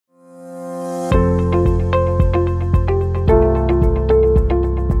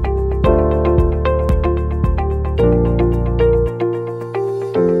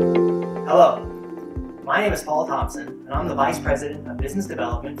Johnson, and I'm the Vice President of Business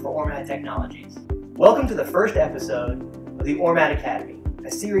Development for Ormat Technologies. Welcome to the first episode of the Ormat Academy, a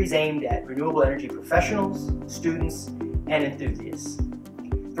series aimed at renewable energy professionals, students, and enthusiasts.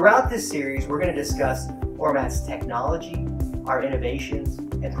 Throughout this series, we're going to discuss Ormat's technology, our innovations,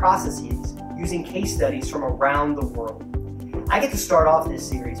 and processes using case studies from around the world. I get to start off this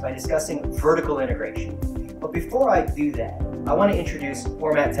series by discussing vertical integration. But before I do that, I want to introduce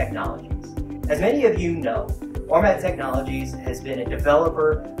Ormat Technologies. As many of you know, Ormat Technologies has been a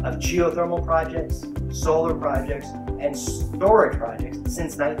developer of geothermal projects, solar projects, and storage projects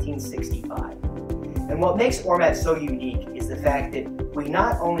since 1965. And what makes Ormat so unique is the fact that we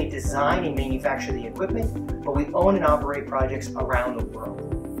not only design and manufacture the equipment, but we own and operate projects around the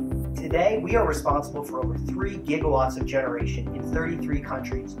world. Today, we are responsible for over 3 gigawatts of generation in 33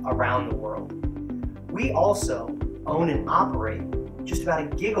 countries around the world. We also own and operate just about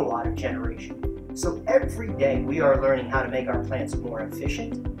 1 gigawatt of generation. So every day we are learning how to make our plants more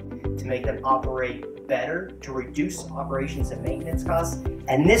efficient, to make them operate better, to reduce operations and maintenance costs.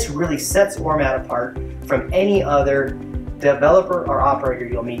 And this really sets Ormat apart from any other developer or operator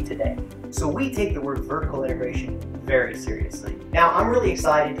you'll meet today. So we take the word vertical integration very seriously. Now, I'm really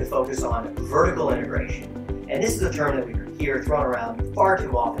excited to focus on vertical integration. And this is a term that we hear thrown around far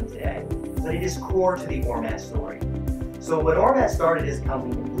too often today, but it is core to the Ormat story. So when Ormat started as a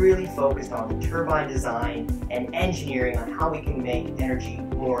company, it really focused on the turbine design and engineering on how we can make energy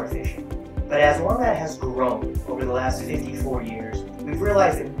more efficient. But as Ormat has grown over the last 54 years, we've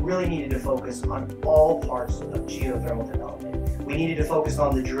realized that we really needed to focus on all parts of geothermal development. We needed to focus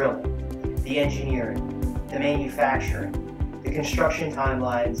on the drilling, the engineering, the manufacturing, the construction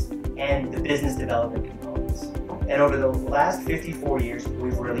timelines, and the business development components. And over the last 54 years,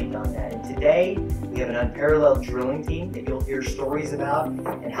 we've really done that. And today, we have an unparalleled drilling team that you'll hear stories about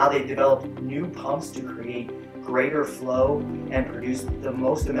and how they've developed new pumps to create greater flow and produce the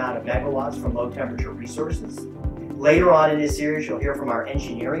most amount of megawatts from low temperature resources. Later on in this series, you'll hear from our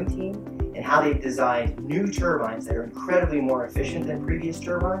engineering team and how they've designed new turbines that are incredibly more efficient than previous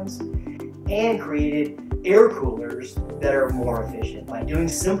turbines and created air coolers that are more efficient by doing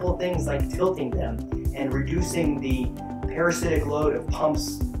simple things like tilting them and reducing the parasitic load of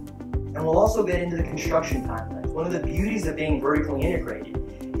pumps. And we'll also get into the construction timelines. One of the beauties of being vertically integrated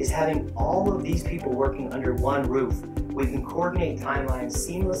is having all of these people working under one roof. We can coordinate timelines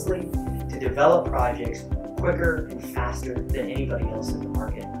seamlessly to develop projects quicker and faster than anybody else in the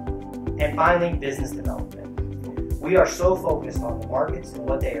market. And finally, business development. We are so focused on the markets and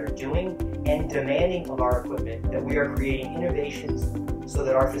what they are doing and demanding of our equipment that we are creating innovations so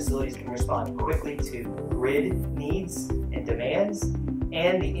that our facilities can respond quickly to grid needs and demands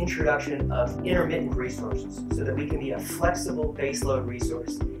and the introduction of intermittent resources so that we can be a flexible baseload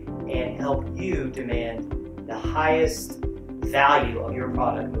resource and help you demand the highest value of your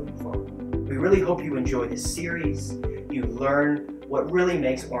product moving forward. We really hope you enjoy this series, you learn what really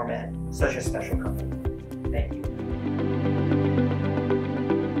makes Ormat such a special company.